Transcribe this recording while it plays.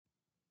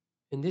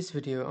In this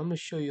video, I'm going to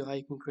show you how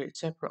you can create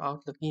separate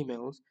Outlook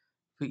emails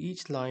for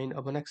each line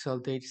of an Excel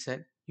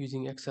dataset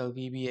using Excel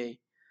VBA.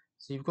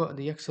 So you've got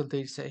the Excel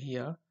dataset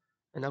here,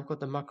 and I've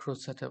got the macro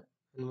set up.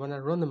 And when I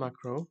run the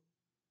macro,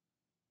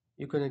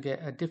 you're going to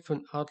get a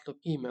different Outlook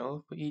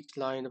email for each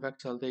line of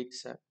Excel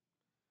dataset.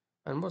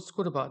 And what's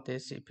good about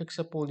this, it picks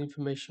up all the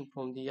information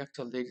from the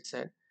Excel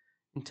dataset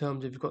in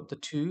terms of you've got the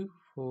two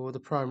for the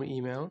primary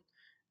email,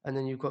 and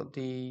then you've got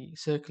the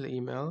circular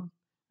email,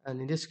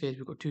 and in this case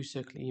we've got two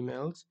circular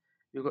emails.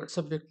 We've got a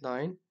subject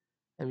line,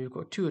 and we've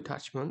got two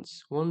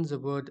attachments. One's a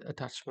Word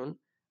attachment,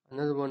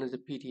 another one is a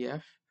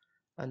PDF,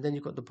 and then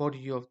you've got the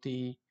body of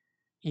the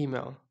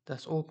email.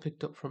 That's all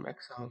picked up from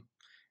Excel.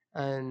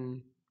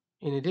 And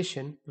in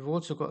addition, we've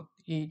also got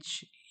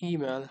each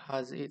email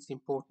has its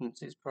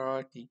importance, its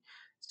priority.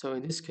 So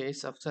in this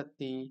case, I've set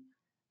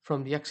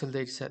from the Excel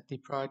dataset, the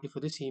priority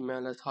for this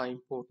email as high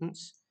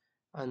importance,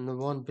 and the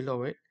one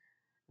below it,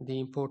 the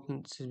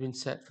importance has been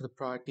set for the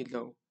priority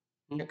low.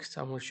 Next,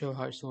 I'm going to show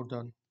how it's all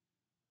done.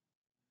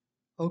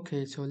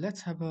 Okay, so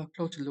let's have a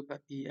closer look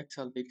at the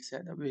Excel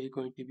dataset that we're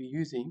going to be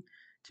using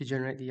to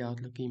generate the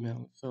Outlook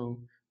email.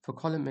 So for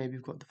column A,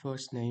 we've got the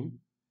first name,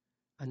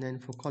 and then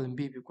for column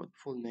B, we've got the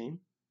full name.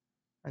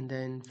 And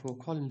then for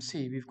column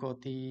C, we've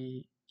got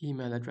the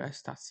email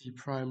address. That's the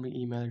primary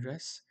email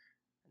address.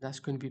 That's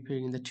going to be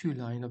appearing in the to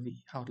line of the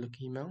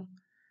Outlook email.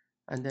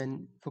 And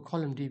then for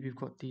column D, we've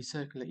got the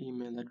circular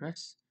email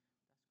address.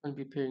 That's going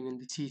to be appearing in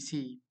the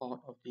CC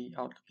part of the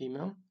Outlook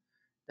email.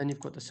 Then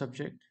you've got the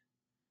subject.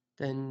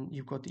 Then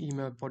you've got the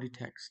email body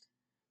text.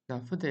 Now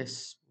for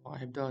this,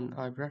 what I've done,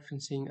 I'm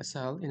referencing a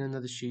cell in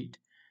another sheet,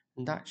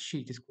 and that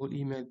sheet is called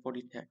email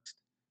body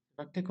text.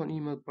 If I click on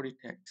email body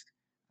text,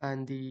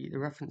 and the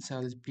reference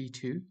cell is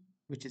B2,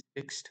 which is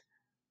fixed.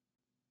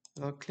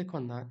 If I click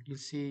on that, you'll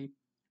see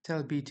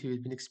cell B2 has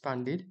been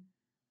expanded.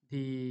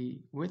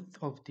 The width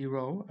of the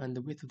row and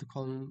the width of the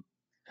column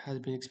has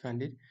been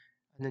expanded,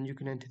 and then you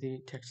can enter the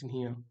text in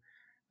here.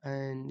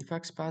 And if I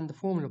expand the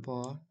formula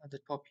bar at the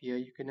top here,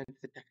 you can enter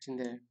the text in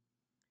there.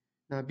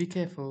 Now be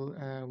careful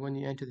when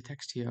you enter the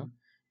text here.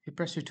 If you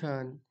press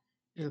return,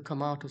 it'll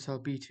come out of cell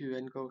B2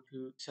 and go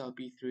to cell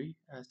B3,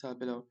 cell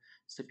below.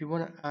 So if you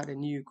want to add a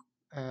new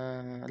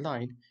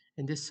line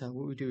in this cell,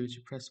 what we do is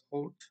you press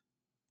Alt,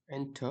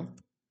 Enter,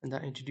 and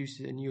that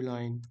introduces a new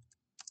line.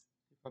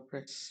 If I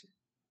press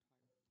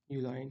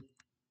new line,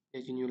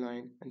 there's a new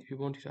line. And if you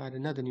wanted to add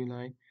another new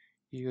line,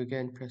 you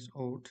again press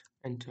Alt,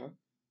 Enter, and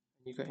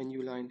you got a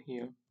new line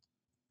here.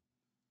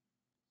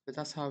 So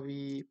that's how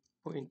we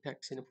put in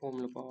text in a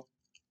formula bar.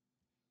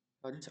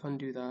 I'll just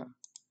undo that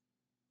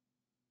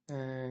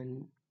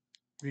and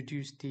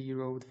reduce the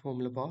row with the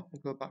formula bar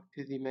and go back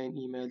to the main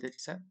email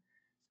dataset.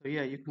 So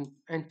yeah, you can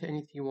enter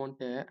anything you want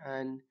there,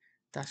 and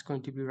that's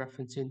going to be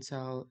referenced in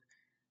cell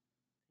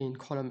in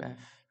column F,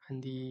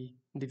 and the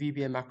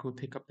VBA macro will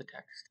pick up the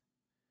text.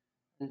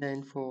 And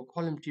then for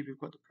column G, we've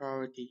got the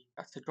priority.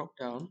 That's the drop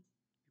down.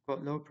 You've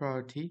got low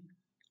priority,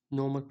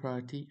 normal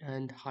priority,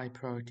 and high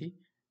priority.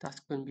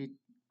 That's going to be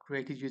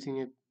created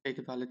using a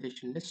data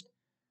validation list.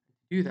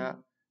 To do that,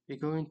 we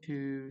go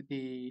into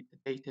the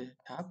data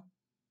tab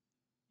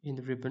in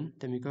the ribbon,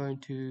 then we go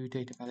into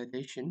data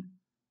validation,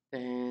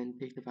 then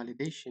data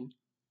validation.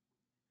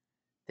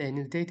 Then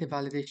in the data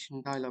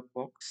validation dialog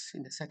box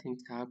in the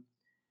settings tab,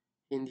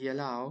 in the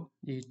allow,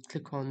 you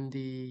click on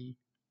the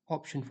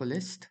option for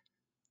list,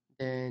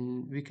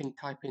 then we can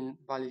type in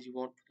values you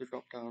want for the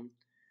drop down.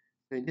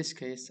 So in this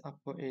case, I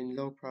put in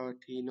low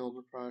priority,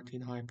 normal priority,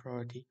 and high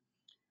priority.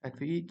 And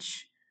for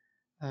each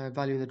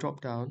value in the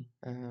drop down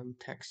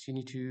text, you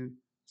need to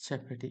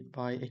separate it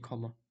by a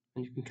comma,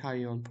 and you can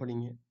carry on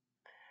putting it.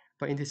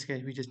 But in this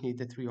case, we just need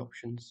the three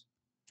options.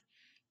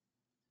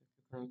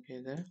 Okay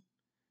there.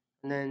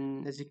 And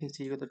then as you can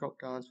see, you got the drop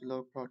downs for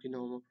low priority,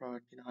 normal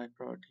priority, and high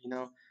priority.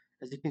 Now,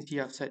 as you can see,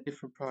 I've set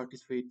different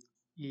priorities for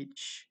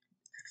each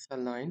Excel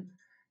line,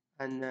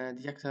 and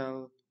the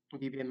Excel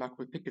VBA Mac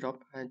will pick it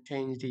up and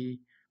change the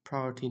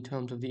priority in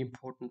terms of the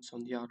importance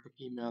on the Outlook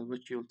email,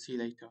 which you'll see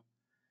later.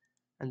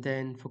 And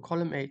then for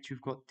column H,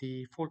 you've got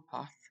the full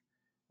path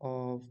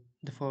of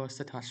the first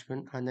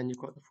attachment, and then you've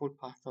got the full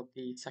path of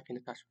the second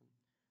attachment.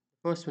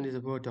 The first one is a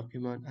Word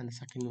document, and the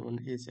second one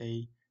is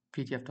a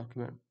PDF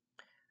document.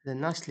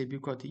 Then lastly,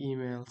 we've got the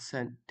email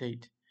sent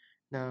date.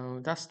 Now,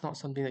 that's not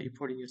something that you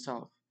put in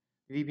yourself.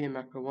 VBA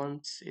macro,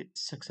 once it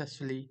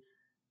successfully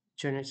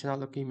generates an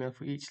Outlook email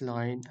for each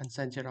line and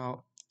sends it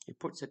out, it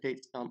puts a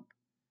date stamp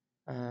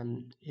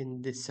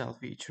in this cell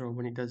for each row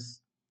when it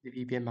does the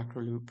VBA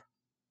macro loop.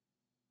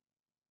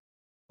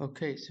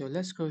 Okay, so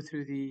let's go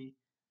through the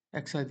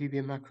Excel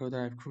VBA macro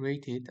that I've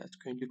created that's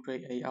going to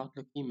create a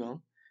Outlook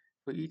email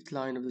for each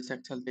line of this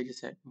Excel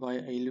dataset via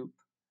a loop.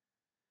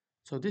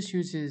 So this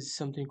uses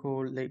something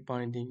called late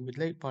binding. With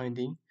late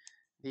binding,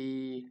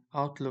 the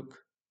Outlook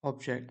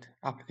object,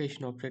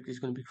 application object, is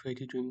going to be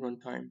created during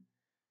runtime.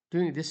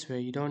 Doing it this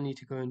way, you don't need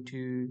to go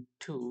into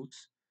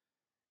tools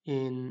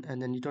and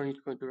then you don't need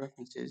to go into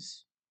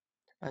references.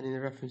 And in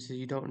the references,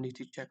 you don't need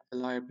to check the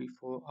library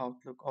for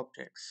Outlook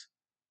objects.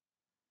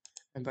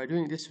 And by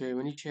doing it this way,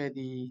 when you share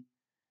the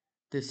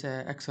this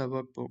Excel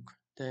workbook,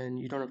 then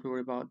you don't have to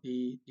worry about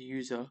the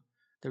user,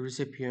 the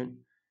recipient,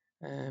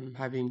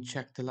 having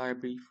checked the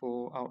library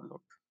for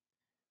Outlook,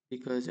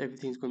 because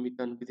everything's going to be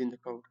done within the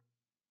code.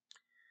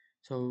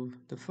 So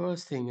the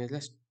first thing is,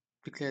 let's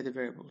declare the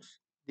variables.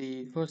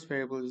 The first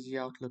variable is the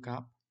Outlook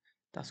app.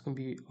 That's going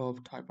to be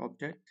of type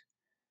object.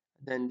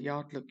 Then the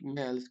Outlook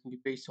email is going to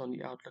be based on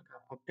the Outlook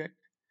app object.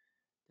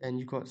 Then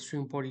you've got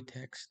string body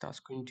text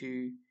that's going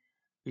to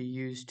be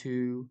used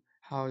to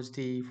house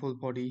the full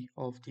body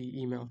of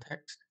the email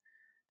text.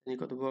 Then you've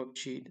got the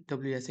worksheet,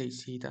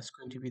 WSHC, that's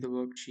going to be the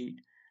worksheet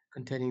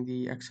containing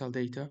the Excel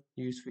data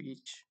used for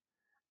each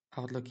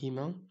Outlook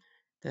email.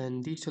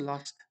 Then these two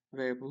last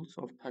variables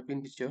of type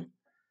integer.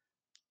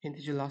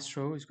 Integer last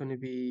row is going to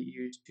be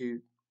used to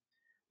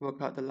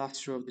work out the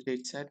last row of the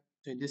data set.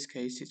 So in this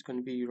case, it's going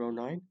to be row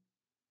 9.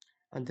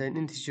 And then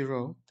integer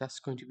row, that's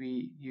going to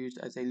be used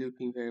as a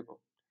looping variable.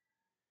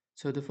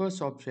 So the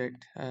first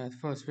object,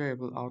 first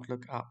variable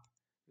Outlook app,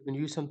 we're going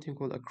to use something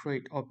called a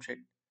create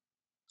object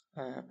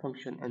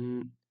function,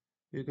 and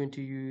we're going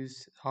to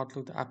use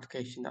Outlook the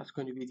application. That's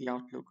going to be the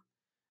Outlook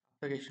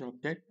application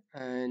object,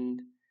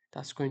 and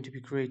that's going to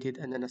be created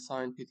and then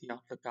assigned to the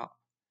Outlook app.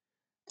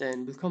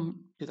 Then we'll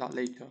come to that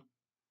later.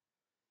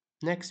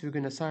 Next, we're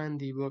going to assign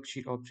the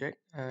worksheet object.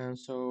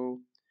 So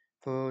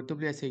for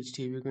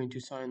WSHT, we're going to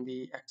assign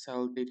the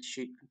Excel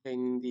datasheet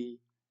containing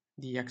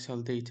the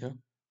Excel data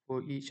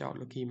for each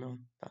Outlook email.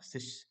 That's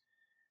this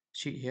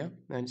sheet here,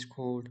 and it's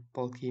called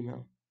bulk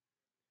email.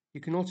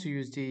 You can also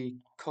use the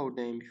code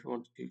name if you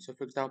want to. So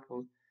for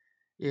example,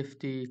 if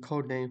the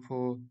code name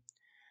for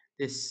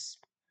this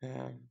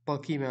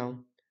bulk email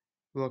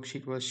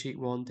worksheet was sheet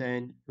 1,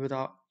 then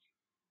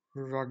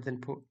rather than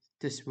put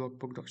this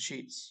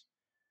workbook.sheets,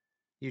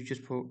 you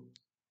just put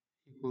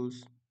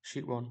equals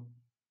sheet 1.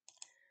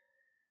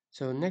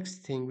 So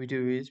next thing we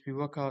do is we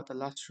work out the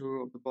last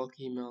row of the bulk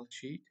email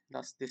sheet.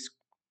 That's this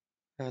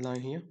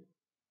line here.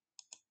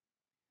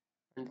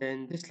 And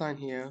then this line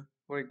here,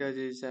 what it does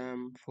is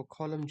for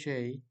column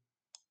J,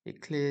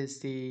 it clears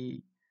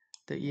the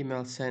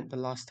email sent the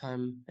last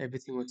time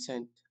everything was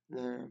sent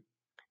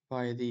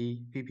via the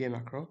VBA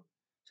macro.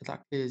 So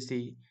that clears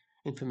the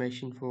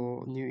information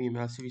for new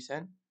emails to be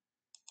sent.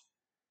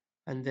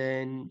 And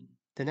then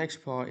the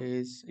next part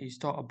is you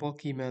start a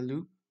bulk email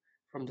loop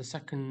from the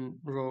second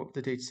row of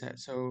the dataset.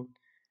 So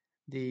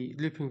the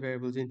looping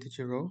variable is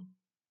integer row,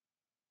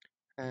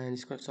 and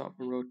it's going to start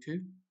from row 2,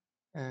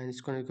 and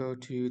it's going to go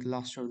to the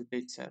last row of the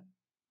dataset.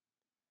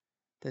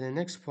 Then the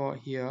next part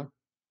here,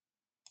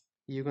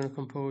 you're going to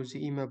compose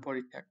the email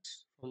body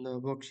text from the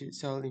worksheet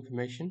cell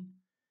information.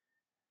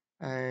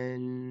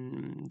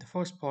 And the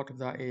first part of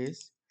that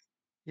is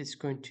it's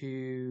going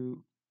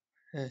to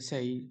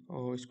say,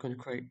 or it's going to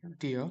create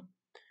dear,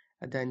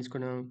 and then it's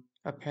going to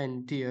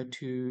append dear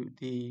to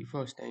the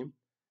first name.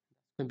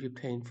 It's going to be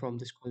obtained from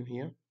this column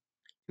here.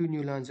 2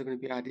 new lines are going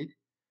to be added.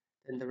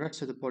 Then the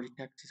rest of the body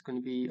text is going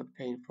to be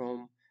obtained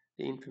from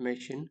the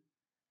information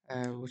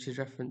which is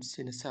referenced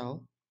in a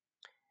cell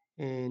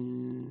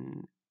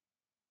in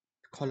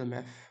column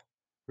F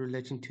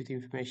relating to the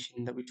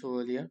information that we saw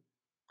earlier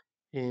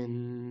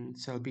in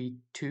cell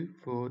B2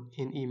 for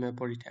in email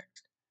body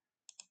text.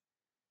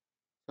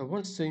 So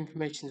once the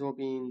information is all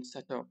being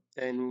set up,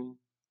 then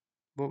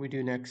what we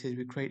do next is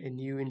we create a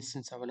new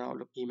instance of an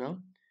Outlook email.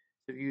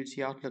 So we use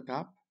the Outlook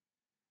app,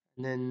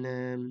 and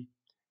then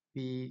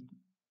we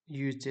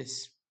use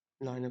this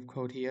line of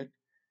code here,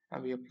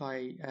 and we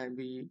apply and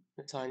we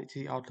assign it to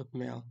the Outlook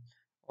mail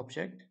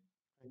object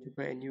and to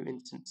create a new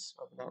instance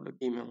of an Outlook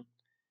email.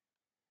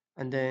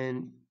 And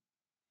then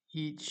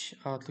each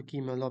Outlook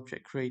email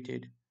object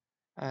created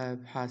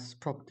has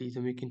properties,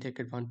 and we can take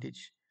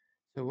advantage.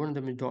 So one of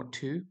them is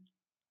 .2,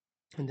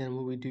 and then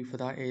what we do for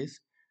that is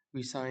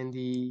we assign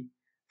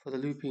for the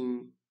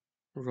looping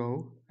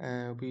row,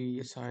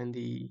 we assign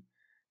the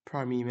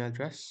primary email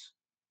address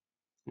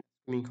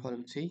in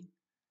column C.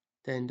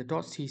 Then the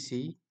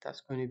 .cc,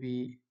 that's going to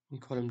be in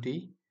column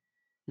D.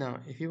 Now,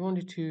 if you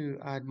wanted to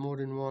add more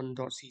than one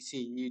 .cc,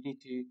 you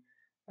need to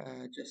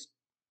just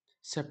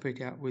separate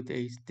it out with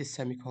this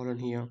semicolon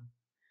here.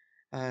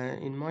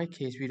 In my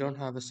case, we don't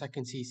have a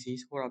second CC,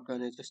 so what I've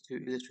done is just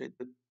to illustrate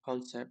the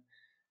concept,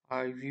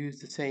 I've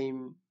used the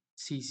same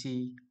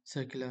CC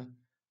circular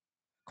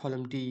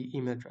column D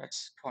email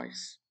address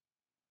twice.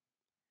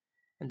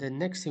 And then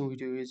next thing we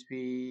do is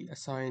we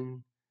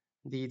assign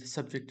the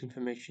subject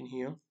information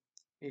here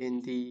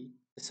in the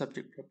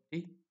subject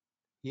property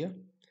here.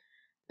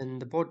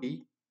 And the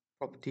body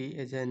property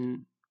is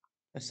then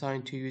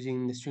assigned to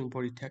using the string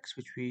body text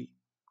which we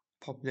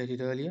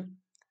populated earlier.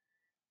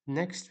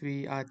 Next,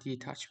 we add the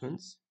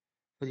attachments.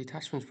 For the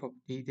attachments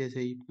property, there's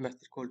a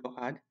method called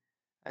 .add,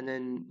 and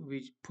then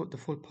we put the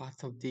full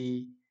path of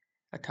the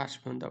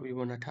attachment that we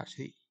want to attach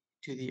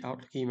to the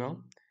Outlook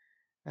email,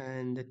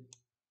 and the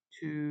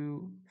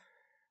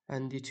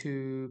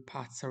two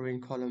paths are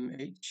in column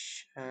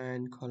H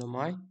and column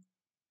I.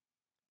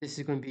 This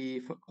is going to be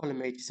for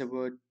column H is a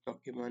Word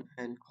document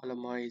and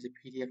column I is a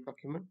PDF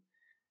document.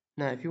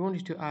 Now, if you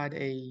wanted to add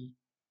a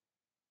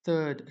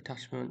third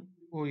attachment,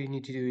 all you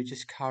need to do is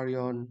just carry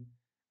on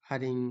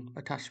adding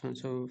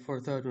attachments. So for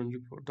a third one,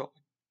 you put dot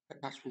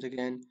attachments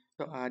again,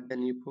 dot add,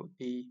 then you put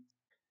the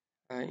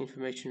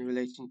information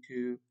relating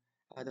to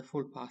the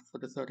full path for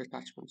the third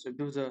attachment. So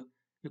those are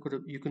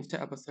you can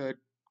set up a third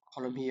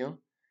column here,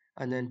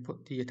 and then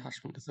put the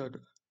attachment, the third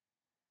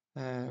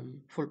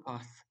full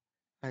path,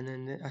 and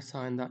then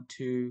assign that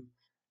to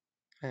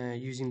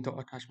using dot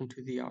attachment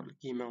to the Outlook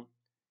email.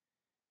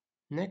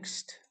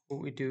 Next,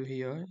 what we do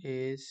here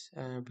is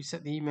we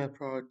set the email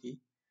priority,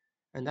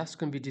 and that's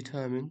going to be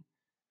determined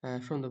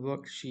from the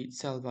worksheet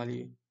cell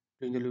value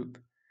during the loop.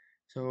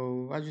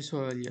 So as we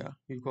saw earlier,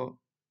 we've got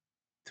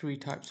three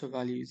types of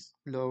values: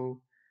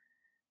 low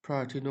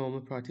priority,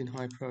 normal priority, and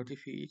high priority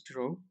for each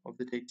row of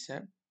the data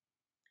set.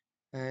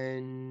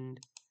 And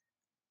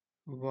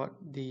what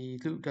the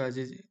loop does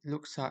is it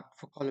looks at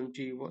for column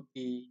G what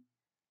the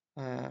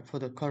for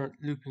the current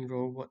looping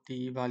row what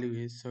the value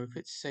is. So if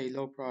it's say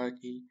low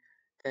priority,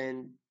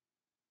 then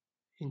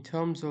in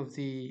terms of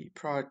the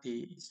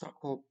priority, it's not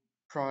called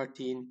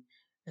priority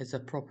as a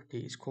property,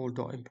 it's called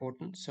dot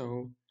important.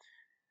 So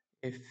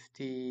if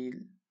the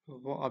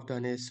what I've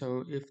done is,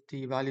 so if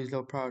the value is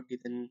low priority,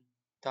 then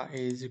that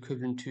is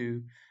equivalent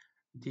to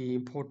the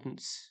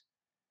importance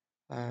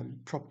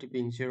property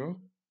being 0.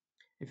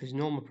 If it's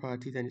normal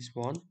priority, then it's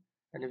 1,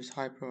 and if it's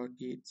high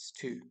priority, it's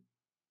 2.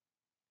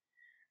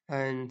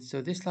 And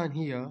so this line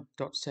here,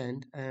 dot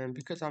send, and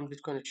because I'm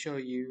just going to show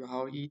you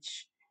how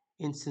each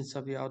instance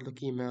of the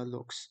Outlook email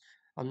looks,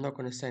 I'm not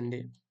going to send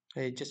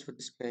it just for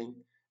displaying.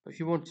 But if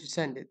you want to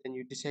send it, then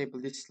you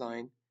disable this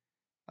line.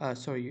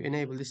 You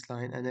enable this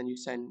line, and then you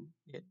send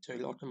it, so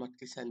it'll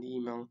automatically send the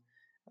email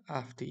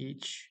after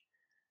each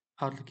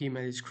Outlook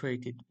email is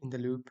created in the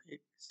loop.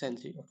 It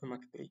sends it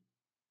automatically.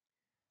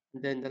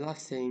 And then the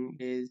last thing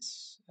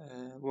is,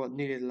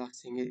 nearly the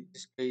last thing, it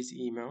displays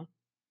email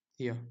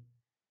here.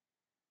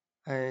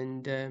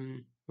 And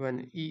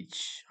when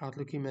each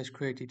Outlook email is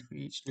created for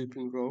each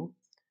looping row,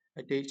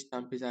 a date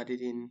stamp is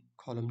added in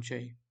column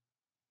J.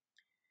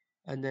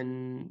 And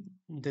then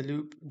the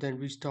loop then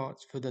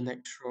restarts for the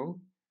next row.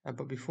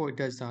 But before it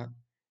does that,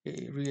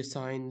 it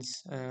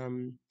reassigns,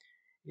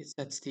 it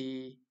sets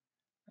the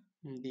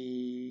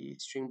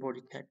string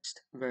body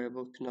text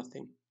variable to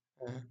nothing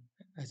uh,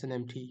 as an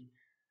empty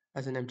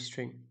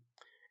string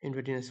in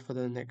readiness for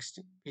the next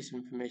piece of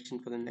information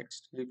for the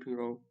next looping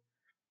row.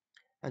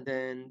 And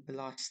then the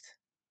last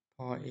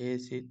part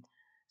is it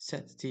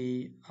sets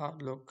the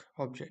Outlook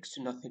objects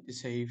to nothing to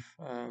save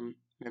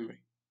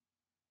memory.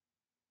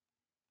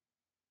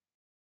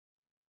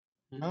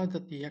 Now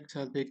that the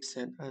Excel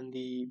dataset and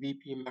the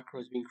VP macro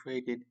has been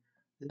created,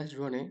 let's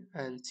run it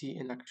and see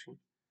in action.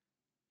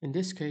 In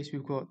this case,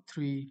 we've got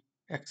 3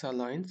 Excel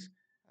lines,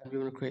 and we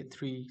want to create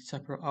 3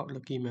 separate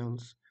Outlook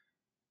emails.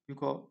 We've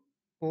got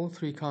all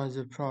 3 kinds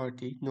of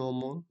priority: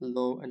 normal,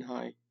 low, and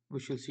high,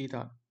 which you'll see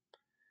that.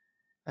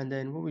 And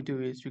then what we do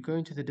is we go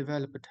into the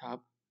developer tab,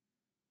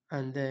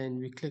 and then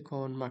we click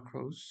on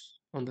macros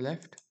on the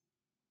left,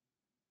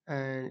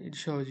 and it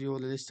shows you all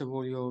the list of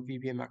all your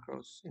VBA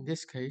macros. In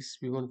this case,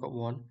 we've only got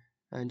one,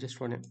 and just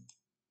run it.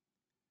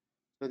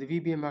 So the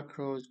VBA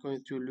macro is going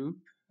through loop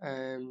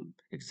and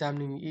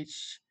examining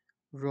each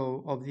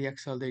row of the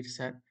Excel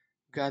dataset,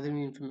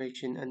 gathering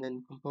information, and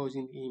then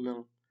composing the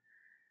email.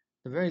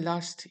 The very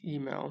last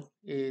email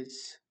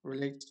is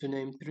related to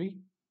name 3,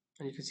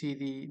 and you can see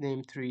the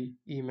name 3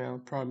 email,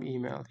 primary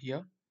email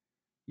here.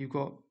 You've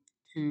got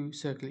 2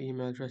 circular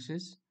email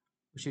addresses,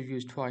 which you've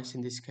used twice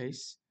in this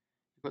case.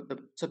 You've got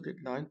the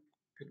subject line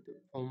picked up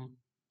from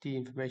the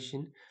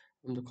information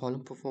from the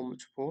column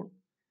performance report.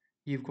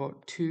 You've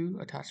got 2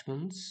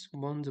 attachments,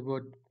 one's a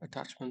Word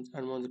attachment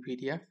and one's a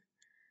PDF.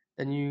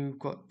 Then you've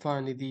got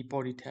finally the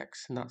body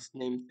text, and that's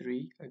name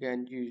 3,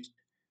 again used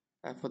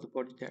for the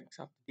body text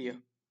after the.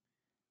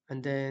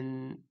 And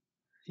then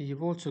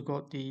you've also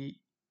got the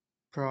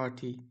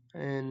priority,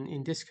 and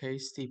in this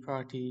case the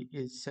priority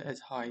is set as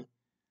high,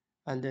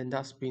 and then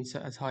that's been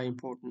set as high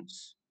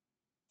importance.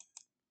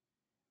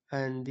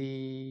 And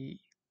the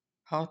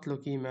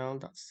Outlook email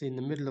that's in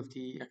the middle of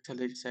the Excel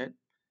dataset,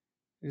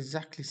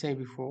 exactly same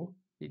before.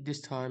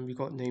 This time we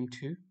got name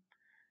 2.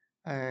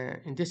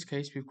 In this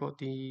case, we've got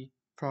the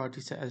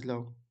priority set as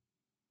low.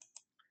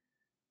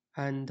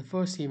 And the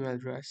first email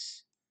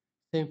address,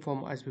 same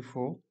format as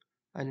before.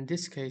 And in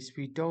this case,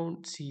 we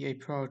don't see a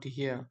priority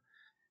here.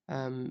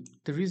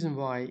 The reason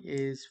why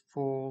is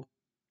for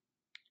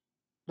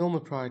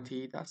normal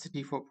priority, that's the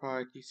default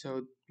priority.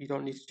 So you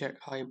don't need to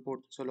check high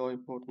importance or low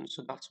importance.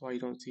 So that's why you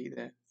don't see it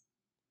there.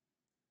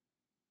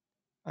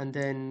 And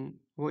then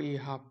what you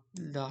have,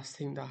 last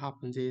thing that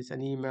happens is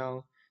an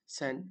email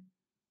sent,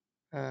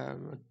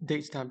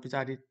 date stamp is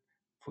added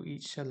for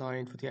each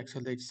line for the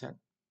Excel dataset.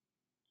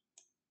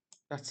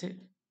 That's it.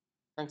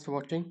 Thanks for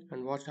watching,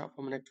 and watch out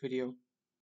for my next video.